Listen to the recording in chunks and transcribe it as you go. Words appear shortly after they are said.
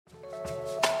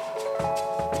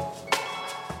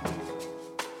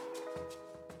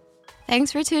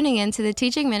Thanks for tuning in to the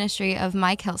teaching ministry of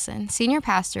Mike Hilson, Senior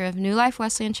Pastor of New Life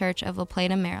Wesleyan Church of La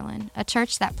Plata, Maryland, a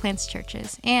church that plants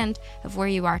churches, and of Where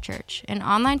You Are Church, an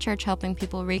online church helping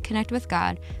people reconnect with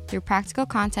God through practical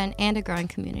content and a growing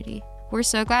community. We're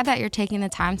so glad that you're taking the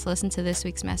time to listen to this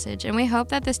week's message, and we hope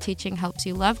that this teaching helps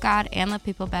you love God and love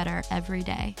people better every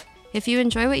day. If you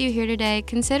enjoy what you hear today,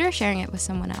 consider sharing it with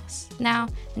someone else. Now,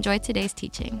 enjoy today's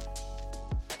teaching.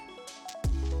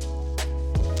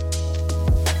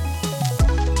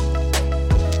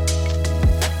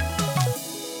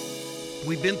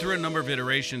 We've been through a number of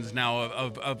iterations now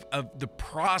of the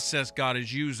process God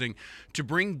is using to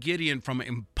bring Gideon from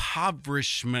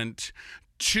impoverishment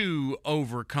to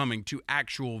overcoming, to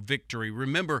actual victory.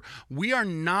 Remember, we are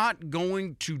not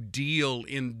going to deal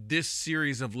in this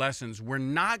series of lessons. We're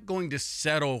not going to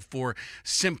settle for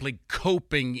simply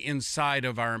coping inside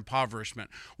of our impoverishment.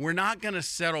 We're not going to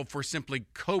settle for simply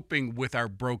coping with our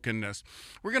brokenness.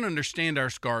 We're going to understand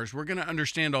our scars. We're going to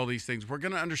understand all these things. We're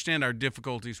going to understand our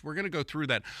difficulties. We're going to go through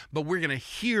that, but we're going to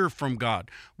hear from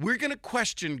God. We're going to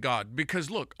question God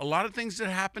because, look, a lot of things that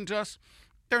happen to us,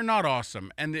 they're not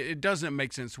awesome, and it doesn't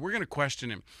make sense. We're going to question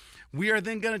him. We are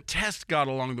then going to test God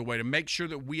along the way to make sure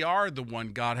that we are the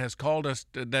one God has called us,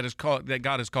 that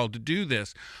God has called to do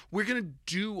this. We're going to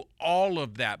do all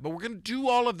of that, but we're going to do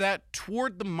all of that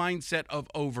toward the mindset of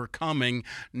overcoming,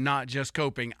 not just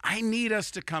coping. I need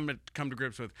us to come to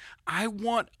grips with. I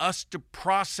want us to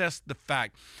process the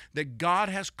fact that God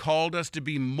has called us to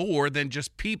be more than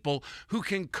just people who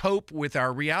can cope with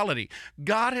our reality.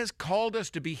 God has called us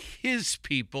to be his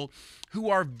people who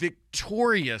are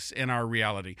victorious in our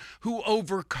reality, who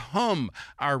overcome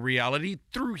our reality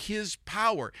through his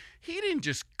power. He didn't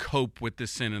just cope with the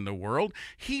sin in the world.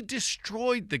 He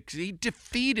he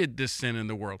defeated the sin in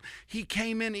the world. He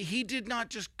came in, he did not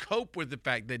just cope with the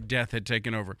fact that death had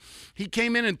taken over. He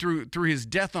came in and through his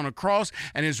death on a cross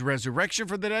and his resurrection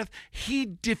for the death,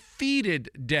 he defeated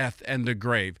death and the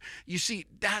grave. You see,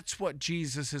 that's what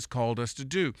Jesus has called us to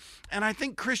do. And I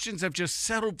think Christians have just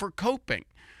settled for coping,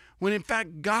 when in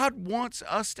fact, God wants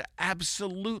us to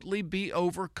absolutely be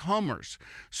overcomers.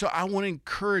 So I want to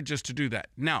encourage us to do that.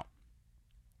 Now,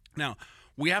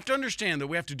 we have to understand that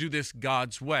we have to do this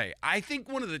God's way. I think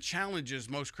one of the challenges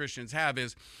most Christians have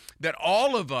is that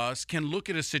all of us can look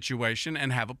at a situation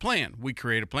and have a plan. We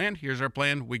create a plan. Here's our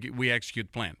plan. We execute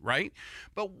the plan, right?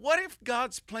 But what if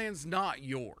God's plan's not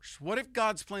yours? What if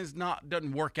God's plan's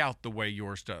doesn't work out the way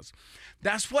yours does?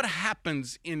 That's what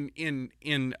happens in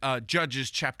Judges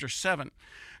chapter 7.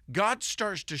 God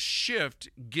starts to shift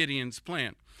Gideon's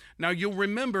plan. Now, you'll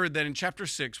remember that in chapter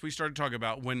 6, we started talking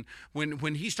about when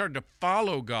he started to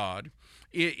follow God,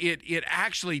 it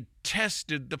actually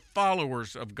tested the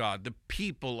followers of God, the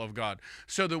people of God,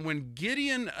 so that when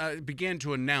Gideon began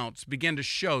to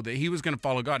show that he was going to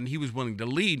follow God and he was willing to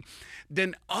lead,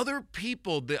 then other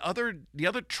people, the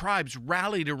other tribes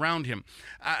rallied around him.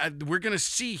 We're going to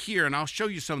see here, and I'll show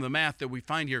you some of the math that we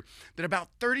find here, that about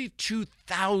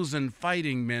 32,000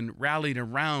 fighting men rallied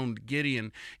around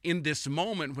Gideon in this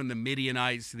moment when the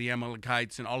Midianites, the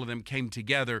Amalekites, and all of them came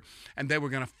together, and they were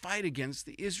going to fight against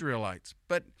the Israelites.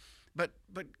 But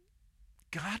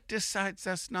God decides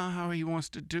that's not how he wants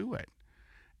to do it.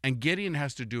 And Gideon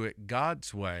has to do it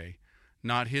God's way,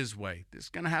 not his way. This is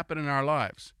going to happen in our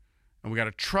lives. And we got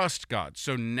to trust God.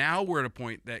 So now we're at a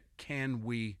point that can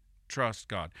we trust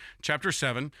God? Chapter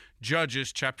 7,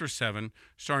 Judges chapter 7,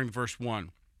 starting verse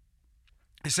 1.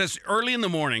 It says, early in the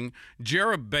morning,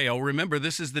 Jerubbaal, remember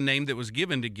this is the name that was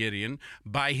given to Gideon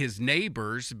by his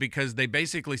neighbors, because they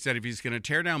basically said if he's going to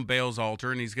tear down Baal's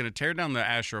altar and he's going to tear down the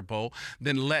Asherah pole,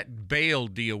 then let Baal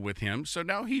deal with him. So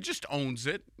now he just owns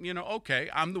it. Okay,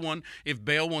 I'm the one. If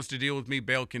Baal wants to deal with me,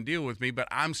 Baal can deal with me, but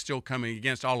I'm still coming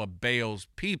against all of Baal's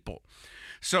people.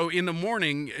 So in the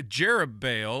morning,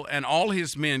 Jerubbaal and all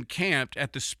his men camped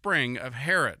at the spring of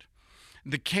Harod.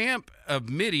 The camp of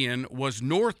Midian was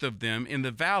north of them in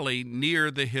the valley near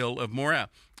the hill of Moreh.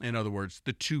 In other words,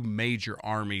 the two major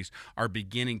armies are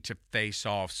beginning to face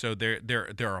off, so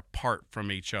they're apart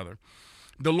from each other.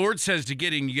 The Lord says to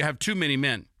Gideon, you have too many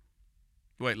men.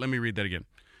 Wait, let me read that again.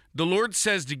 The Lord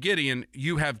says to Gideon,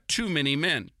 you have too many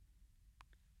men.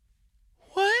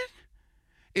 What?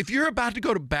 If you're about to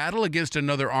go to battle against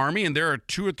another army and there are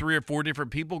 2 or 3 or 4 different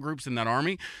people groups in that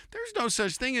army, there's no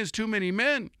such thing as too many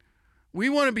men. We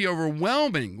want to be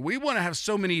overwhelming. We want to have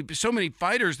so many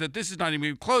fighters that this is not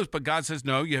even close. But God says,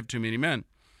 no, you have too many men.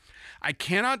 I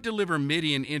cannot deliver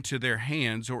Midian into their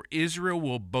hands, or Israel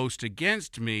will boast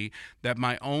against me that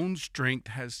my own strength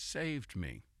has saved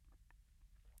me.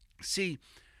 See,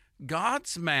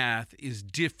 God's math is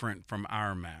different from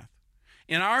our math.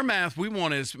 In our math, we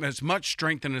want as much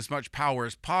strength and as much power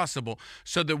as possible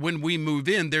so that when we move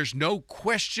in, there's no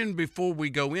question before we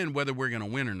go in whether we're going to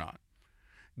win or not.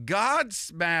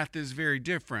 God's math is very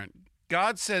different.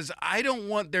 God says, I don't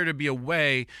want there to be a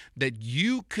way that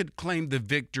you could claim the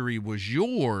victory was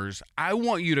yours. I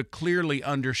want you to clearly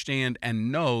understand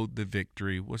and know the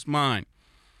victory was mine.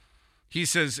 He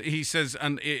says,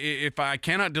 if I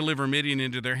cannot deliver Midian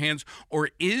into their hands, or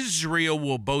Israel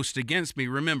will boast against me.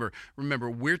 Remember,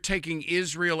 we're taking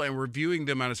Israel and we're viewing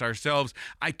them as ourselves.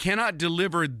 I cannot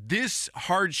deliver this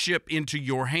hardship into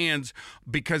your hands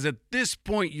because at this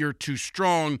point you're too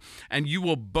strong and you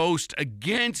will boast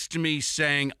against me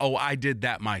saying, oh, I did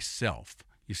that myself.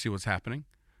 You see what's happening?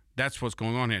 That's what's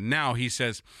going on here. Now he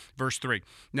says, verse 3,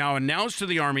 now announce to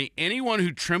the army, anyone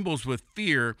who trembles with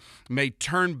fear may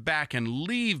turn back and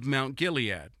leave Mount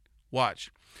Gilead.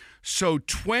 Watch. So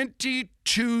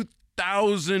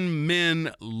 22,000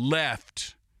 men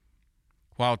left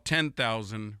while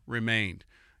 10,000 remained.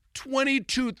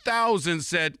 22,000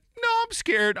 said, no, I'm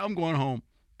scared. I'm going home.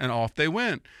 And off they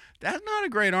went. That's not a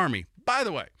great army. By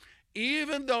the way,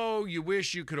 even though you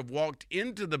wish you could have walked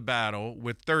into the battle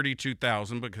with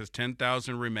 32,000 because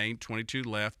 10,000 remained, 22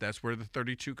 left, that's where the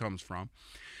 32 comes from.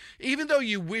 Even though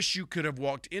you wish you could have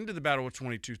walked into the battle with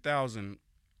 22,000,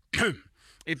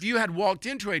 if you had walked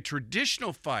into a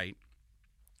traditional fight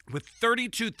with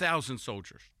 32,000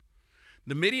 soldiers,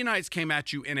 the Midianites came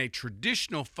at you in a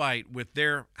traditional fight with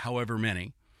their however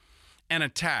many and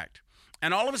attacked.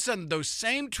 And all of a sudden, those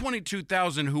same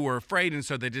 22,000 who were afraid and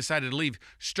so they decided to leave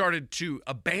started to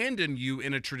abandon you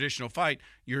in a traditional fight.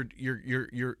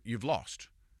 You've lost.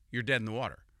 You're dead in the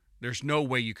water. There's no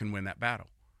way you can win that battle.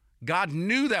 God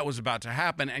knew that was about to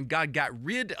happen, and God got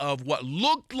rid of what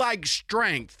looked like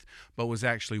strength, but was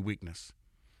actually weakness.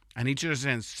 I need you to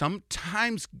understand,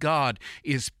 sometimes God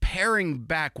is paring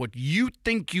back what you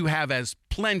think you have as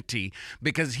plenty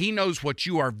because he knows what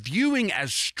you are viewing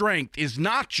as strength is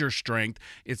not your strength.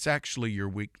 It's actually your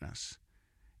weakness.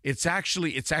 It's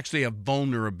actually a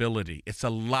vulnerability. It's a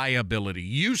liability.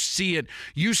 You see it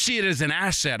as an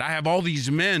asset. I have all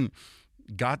these men.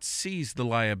 God sees the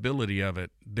liability of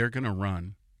it. They're going to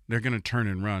run. They're going to turn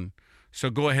and run. So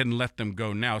go ahead and let them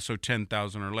go now. So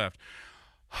 10,000 are left.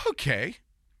 Okay.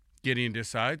 Gideon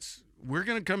decides, we're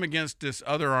going to come against this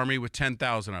other army with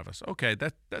 10,000 of us. Okay,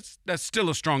 that's still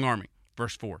a strong army.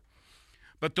 Verse 4.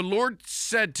 But the Lord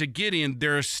said to Gideon,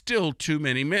 there are still too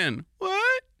many men.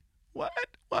 What?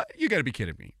 You got to be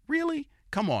kidding me. Really?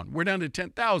 Come on. We're down to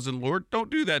 10,000, Lord. Don't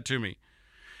do that to me.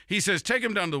 He says, take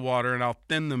them down to the water and I'll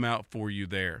thin them out for you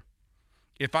there.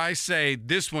 If I say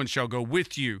this one shall go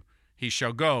with you, he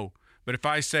shall go. But if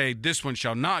I say this one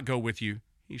shall not go with you,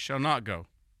 he shall not go.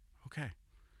 Okay.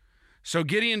 So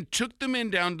Gideon took the men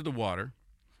down to the water,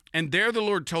 and there the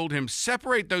Lord told him,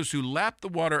 separate those who lap the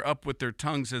water up with their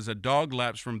tongues as a dog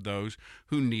laps from those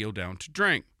who kneel down to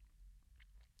drink.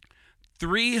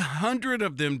 300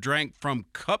 of them drank from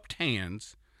cupped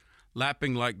hands,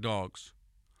 lapping like dogs.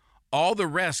 All the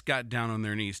rest got down on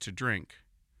their knees to drink.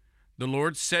 The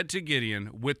Lord said to Gideon,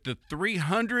 with the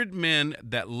 300 men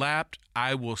that lapped,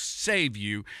 I will save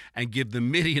you and give the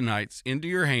Midianites into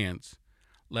your hands.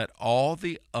 Let all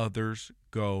the others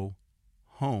go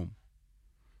home.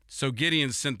 So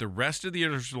Gideon sent the rest of the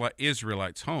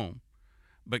Israelites home,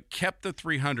 but kept the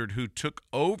 300 who took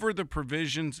over the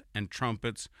provisions and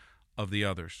trumpets of the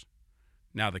others.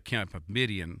 Now the camp of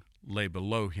Midian lay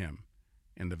below him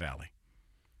in the valley.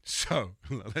 So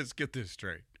let's get this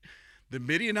straight. The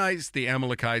Midianites, the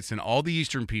Amalekites, and all the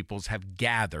eastern peoples have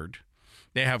gathered.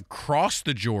 They have crossed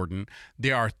the Jordan.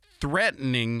 They are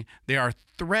threatening the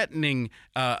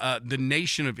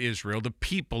nation of Israel, the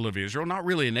people of Israel, not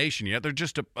really a nation yet. They're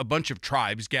just a bunch of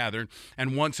tribes gathered,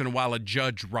 and once in a while a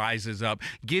judge rises up.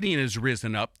 Gideon has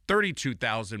risen up.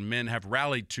 32,000 men have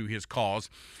rallied to his cause.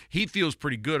 He feels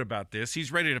pretty good about this.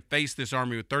 He's ready to face this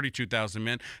army with 32,000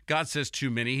 men. God says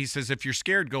too many. He says, if you're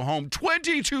scared, go home.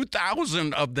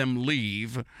 22,000 of them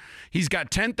leave. He's got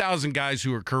 10,000 guys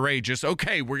who are courageous.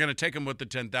 Okay, we're going to take them with the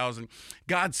 10,000.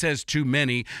 God says too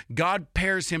many. God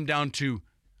pares him down to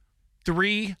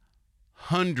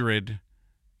 300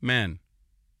 men.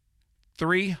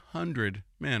 300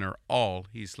 men are all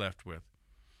he's left with.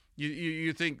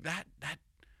 You think that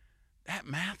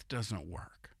math doesn't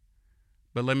work.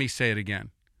 But let me say it again.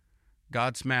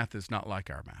 God's math is not like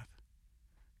our math.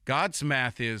 God's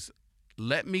math is,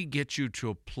 let me get you to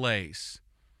a place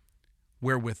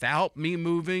where without me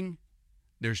moving,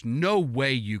 there's no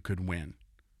way you could win.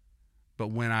 But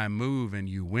when I move and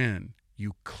you win,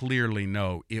 you clearly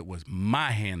know it was my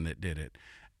hand that did it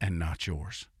and not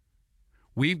yours.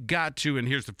 We've got to, and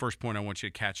here's the first point I want you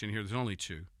to catch in here. There's only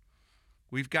two.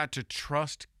 We've got to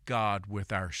trust God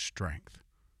with our strength.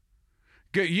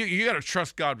 You got to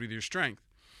trust God with your strength.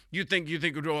 You think,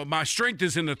 well, my strength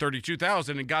is in the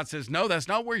 32,000, and God says, no, that's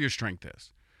not where your strength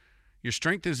is. Your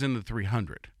strength is in the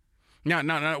 300.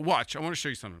 Now, watch. I want to show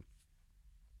you something.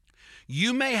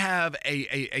 You may have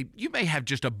you may have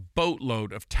just a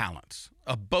boatload of talents,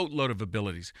 a boatload of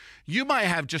abilities. You might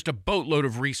have just a boatload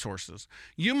of resources.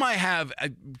 You might have a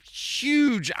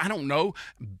huge,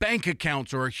 bank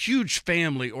accounts or a huge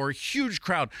family or a huge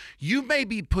crowd. You may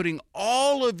be putting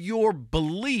all of your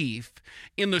belief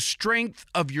in the strength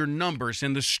of your numbers,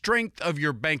 in the strength of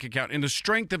your bank account, in the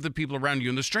strength of the people around you,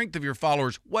 in the strength of your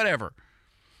followers, whatever.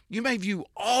 You may view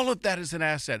all of that as an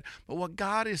asset, but what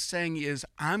God is saying is,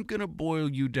 I'm going to boil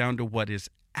you down to what is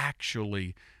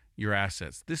actually your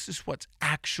assets. This is what's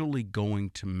actually going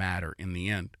to matter in the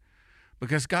end.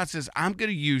 Because God says, I'm going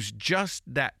to use just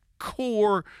that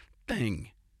core thing,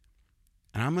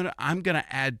 and I'm going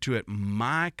to add to it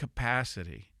my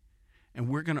capacity, and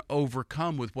we're going to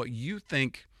overcome with what you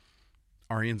think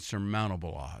are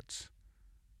insurmountable odds.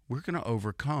 We're going to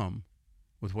overcome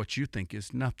with what you think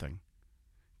is nothing.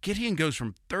 Gideon goes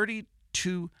from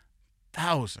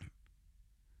 32,000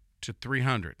 to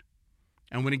 300.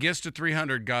 And when he gets to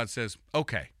 300, God says,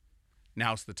 okay,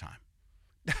 now's the time.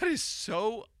 That is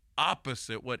so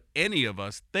opposite what any of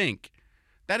us think.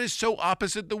 That is so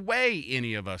opposite the way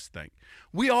any of us think.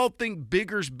 We all think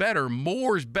bigger's better,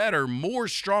 more's better,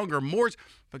 more's stronger, more's...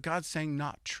 But God's saying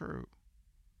not true.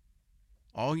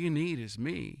 All you need is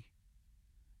me,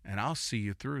 and I'll see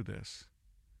you through this.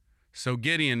 So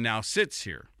Gideon now sits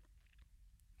here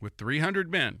with 300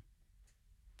 men,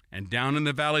 and down in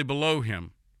the valley below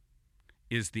him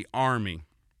is the armies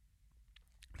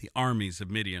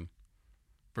of Midian.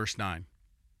 Verse 9.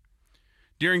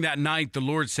 During that night, the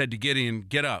Lord said to Gideon,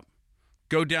 get up,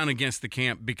 go down against the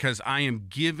camp, because I am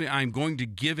going to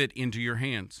give it into your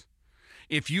hands.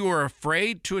 If you are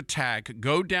afraid to attack,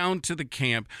 go down to the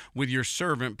camp with your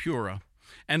servant Purah,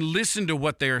 and listen to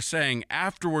what they are saying.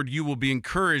 Afterward, you will be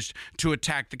encouraged to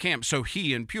attack the camp. So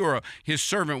he and Purah, his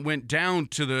servant, went down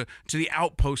to the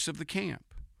outposts of the camp.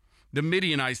 The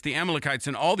Midianites, the Amalekites,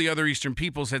 and all the other eastern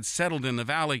peoples had settled in the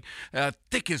valley,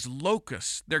 thick as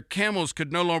locusts. Their camels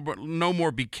could no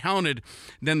more be counted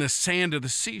than the sand of the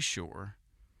seashore.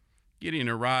 Gideon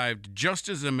arrived just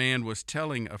as a man was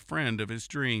telling a friend of his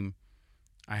dream.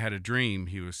 I had a dream,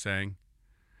 he was saying.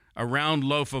 A round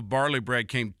loaf of barley bread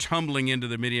came tumbling into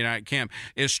the Midianite camp.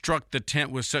 It struck the tent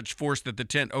with such force that the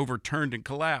tent overturned and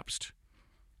collapsed.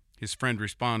 His friend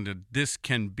responded, this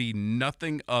can be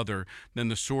nothing other than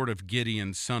the sword of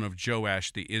Gideon, son of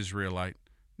Joash, the Israelite.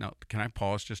 Now, can I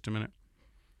pause just a minute?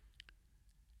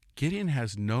 Gideon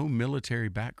has no military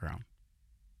background.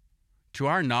 To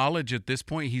our knowledge at this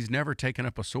point, he's never taken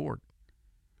up a sword.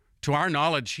 To our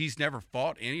knowledge, he's never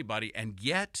fought anybody, and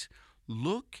yet,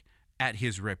 look at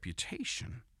his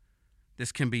reputation.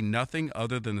 This can be nothing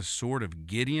other than the sword of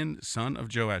Gideon, son of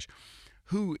Joash,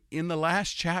 who in the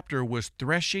last chapter was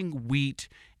threshing wheat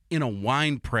in a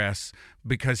wine press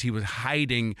because he was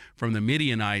hiding from the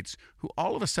Midianites, who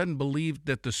all of a sudden believed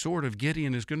that the sword of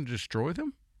Gideon is going to destroy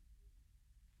them.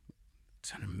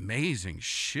 It's an amazing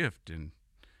shift in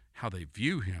how they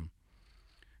view him.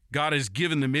 God has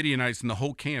given the Midianites and the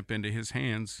whole camp into his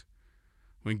hands.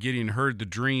 When Gideon heard the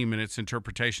dream and its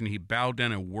interpretation, he bowed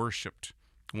down and worshiped.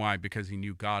 Why? Because he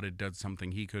knew God had done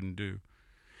something he couldn't do.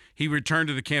 He returned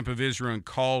to the camp of Israel and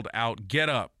called out, get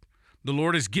up. The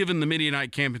Lord has given the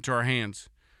Midianite camp into our hands.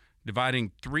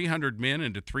 Dividing 300 men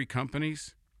into 3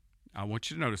 companies. I want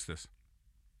you to notice this.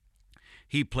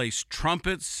 He placed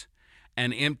trumpets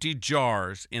and empty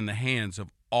jars in the hands of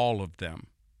all of them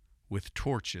with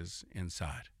torches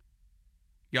inside.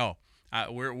 Y'all,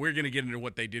 we're going to get into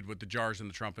what they did with the jars and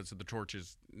the trumpets and the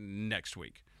torches next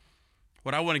week.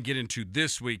 What I want to get into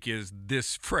this week is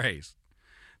this phrase.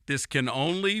 This can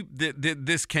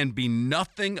be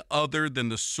nothing other than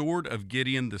the sword of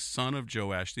Gideon, the son of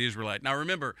Joash, the Israelite. Now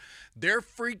remember, they're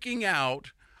freaking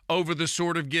out over the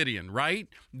sword of Gideon, right?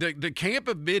 The camp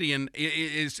of Midian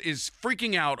is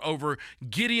freaking out over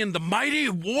Gideon, the mighty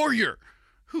warrior,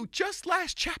 who just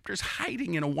last chapter is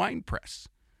hiding in a wine press.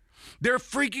 They're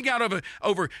freaking out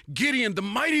over Gideon, the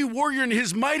mighty warrior and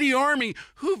his mighty army,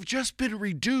 who've just been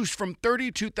reduced from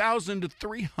 32,000 to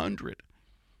 300.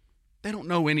 They don't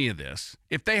know any of this.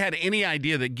 If they had any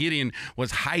idea that Gideon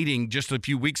was hiding just a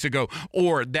few weeks ago,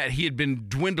 or that he had been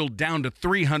dwindled down to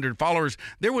 300 followers,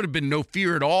 there would have been no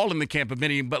fear at all in the camp of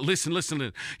Midian. But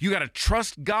listen, you got to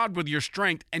trust God with your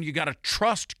strength, and you got to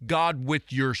trust God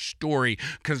with your story,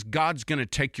 because God's going to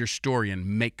take your story and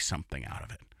make something out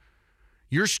of it.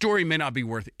 Your story may not be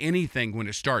worth anything when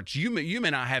it starts. You may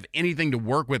not have anything to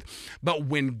work with, but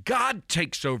when God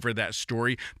takes over that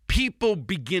story, people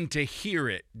begin to hear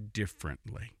it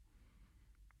differently.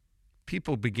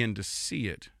 People begin to see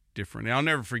it differently. I'll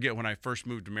never forget when I first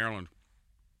moved to Maryland.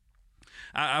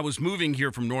 I was moving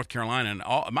here from North Carolina,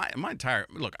 and my entire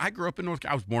look. I grew up in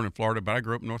I was born in Florida, but I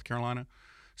grew up in North Carolina.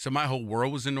 So my whole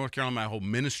world was in North Carolina. My whole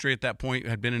ministry at that point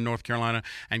had been in North Carolina,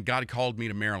 and God called me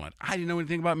to Maryland. I didn't know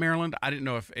anything about Maryland. I didn't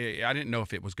know if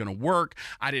it was going to work.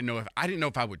 I didn't know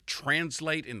if I would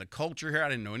translate in the culture here. I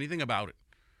didn't know anything about it.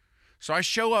 So I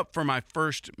show up for my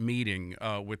first meeting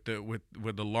with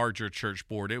the larger church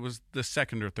board. It was the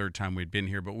second or third time we'd been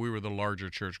here, but we were the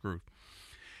larger church group.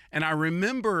 And I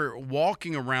remember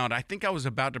walking around. I think I was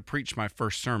about to preach my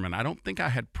first sermon. I don't think I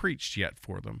had preached yet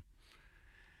for them.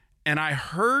 And I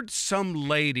heard some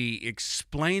lady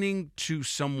explaining to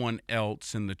someone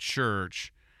else in the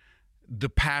church the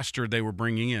pastor they were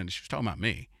bringing in. She was talking about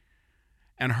me.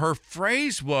 And her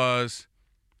phrase was,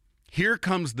 "Here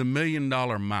comes the $1 million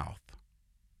mouth."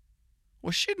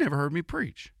 Well, she'd never heard me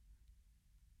preach.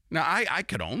 Now, I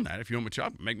could own that if you want me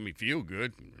to. Make me feel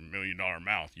good. $1 million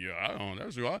mouth. Yeah, I don't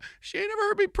know. She ain't never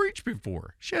heard me preach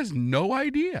before. She has no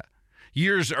idea.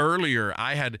 Years earlier,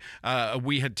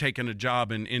 we had taken a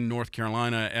job in North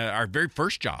Carolina. Our very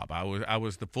first job, I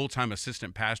was the full-time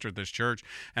assistant pastor at this church,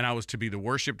 and I was to be the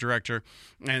worship director.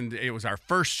 And it was our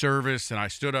first service, and I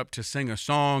stood up to sing a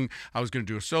song. I was going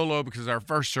to do a solo because our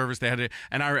first service they had it.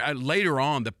 And I later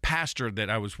on, the pastor that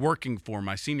I was working for,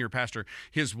 my senior pastor,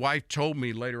 his wife told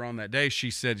me later on that day.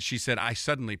 She said I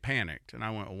suddenly panicked, and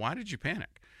I went, "Well, why did you panic?"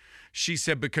 She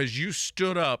said, "Because you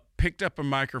stood up, picked up a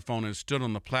microphone, and stood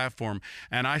on the platform,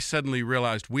 and I suddenly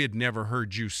realized we had never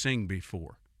heard you sing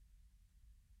before."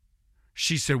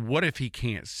 She said, "What if he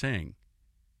can't sing?"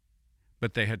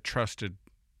 But they had trusted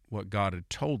what God had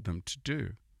told them to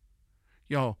do.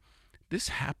 Y'all, this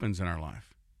happens in our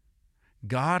life.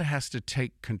 God has to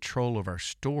take control of our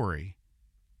story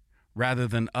rather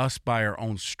than us by our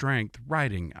own strength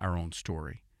writing our own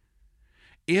story.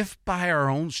 If by our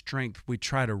own strength we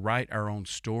try to write our own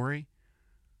story,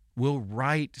 we'll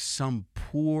write some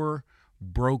poor,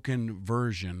 broken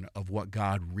version of what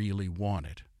God really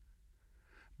wanted.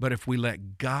 But if we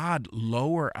let God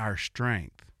lower our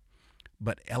strength,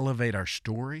 but elevate our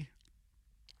story,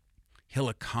 He'll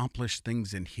accomplish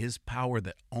things in His power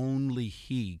that only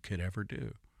He could ever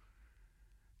do.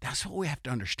 That's what we have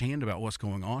to understand about what's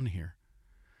going on here.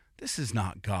 This is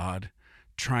not God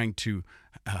trying to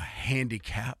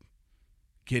handicap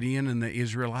Gideon and the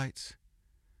Israelites.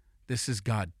 This is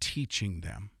God teaching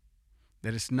them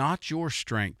that it's not your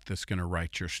strength that's going to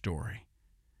write your story.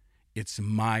 It's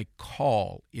my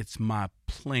call, it's my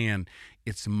plan,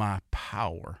 it's my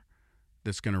power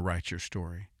that's going to write your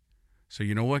story. So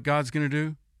you know what God's going to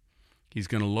do? He's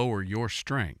going to lower your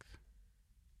strength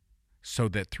so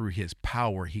that through His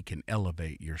power He can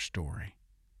elevate your story.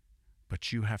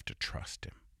 But you have to trust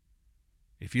Him.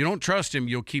 If you don't trust Him,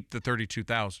 you'll keep the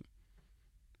 32,000.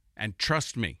 And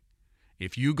trust me,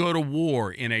 if you go to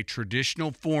war in a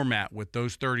traditional format with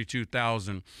those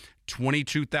 32,000,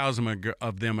 22,000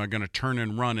 of them are going to turn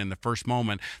and run in the first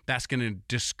moment. That's going to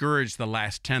discourage the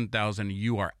last 10,000.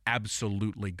 You are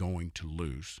absolutely going to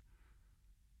lose.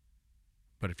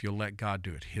 But if you'll let God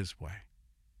do it His way,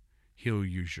 He'll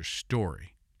use your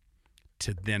story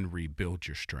to then rebuild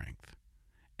your strength.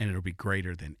 And it'll be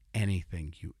greater than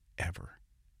anything you ever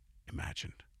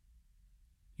imagined.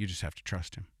 You just have to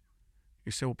trust Him.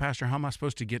 You say, "Well, Pastor, how am I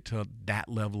supposed to get to that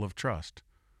level of trust?"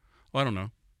 Well, I don't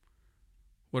know.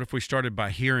 What if we started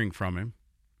by hearing from Him,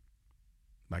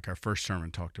 like our first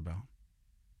sermon talked about?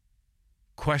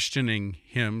 Questioning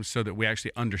Him so that we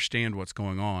actually understand what's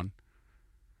going on.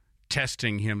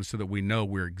 Testing Him so that we know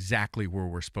we're exactly where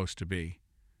we're supposed to be.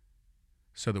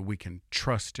 So that we can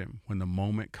trust Him when the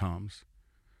moment comes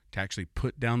to actually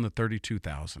put down the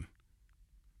 32,000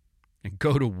 and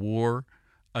go to war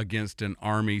against an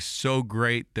army so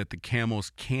great that the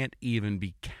camels can't even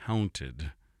be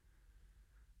counted,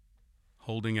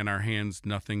 holding in our hands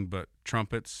nothing but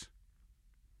trumpets,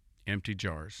 empty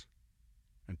jars,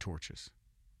 and torches.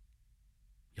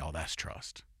 Y'all, that's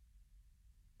trust.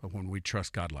 But when we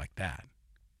trust God like that,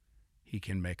 He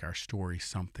can make our story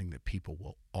something that people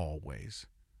will always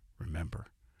remember,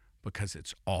 because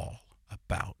it's all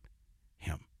about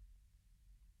Him.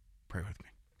 Pray with me.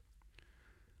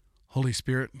 Holy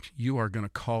Spirit, you are going to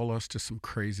call us to some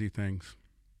crazy things.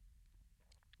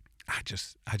 I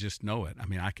just know it. I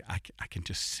mean, I can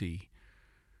just see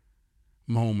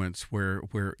moments where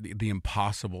the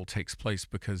impossible takes place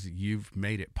because you've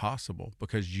made it possible,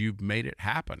 because you've made it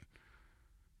happen.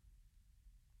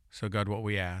 So God, what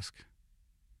we ask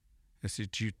is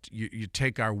that you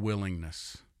take our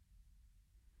willingness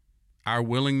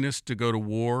to go to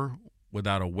war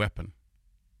without a weapon.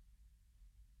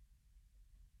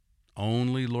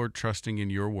 Only, Lord, trusting in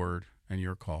your word and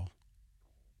your call.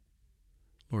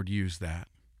 Lord, use that.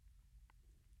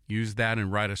 Use that and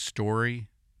write a story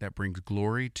that brings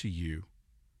glory to you,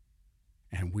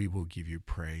 and we will give you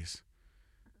praise.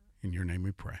 In your name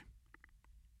we pray.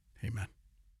 Amen.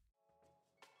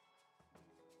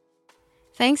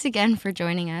 Thanks again for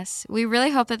joining us. We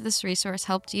really hope that this resource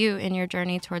helped you in your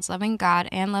journey towards loving God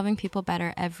and loving people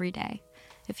better every day.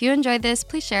 If you enjoyed this,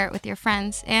 please share it with your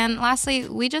friends. And lastly,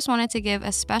 we just wanted to give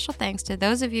a special thanks to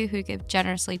those of you who give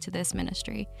generously to this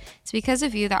ministry. It's because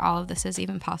of you that all of this is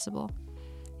even possible.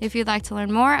 If you'd like to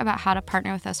learn more about how to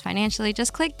partner with us financially,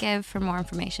 just click Give for more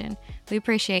information. We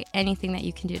appreciate anything that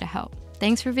you can do to help.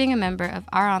 Thanks for being a member of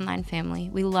our online family.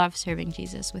 We love serving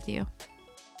Jesus with you.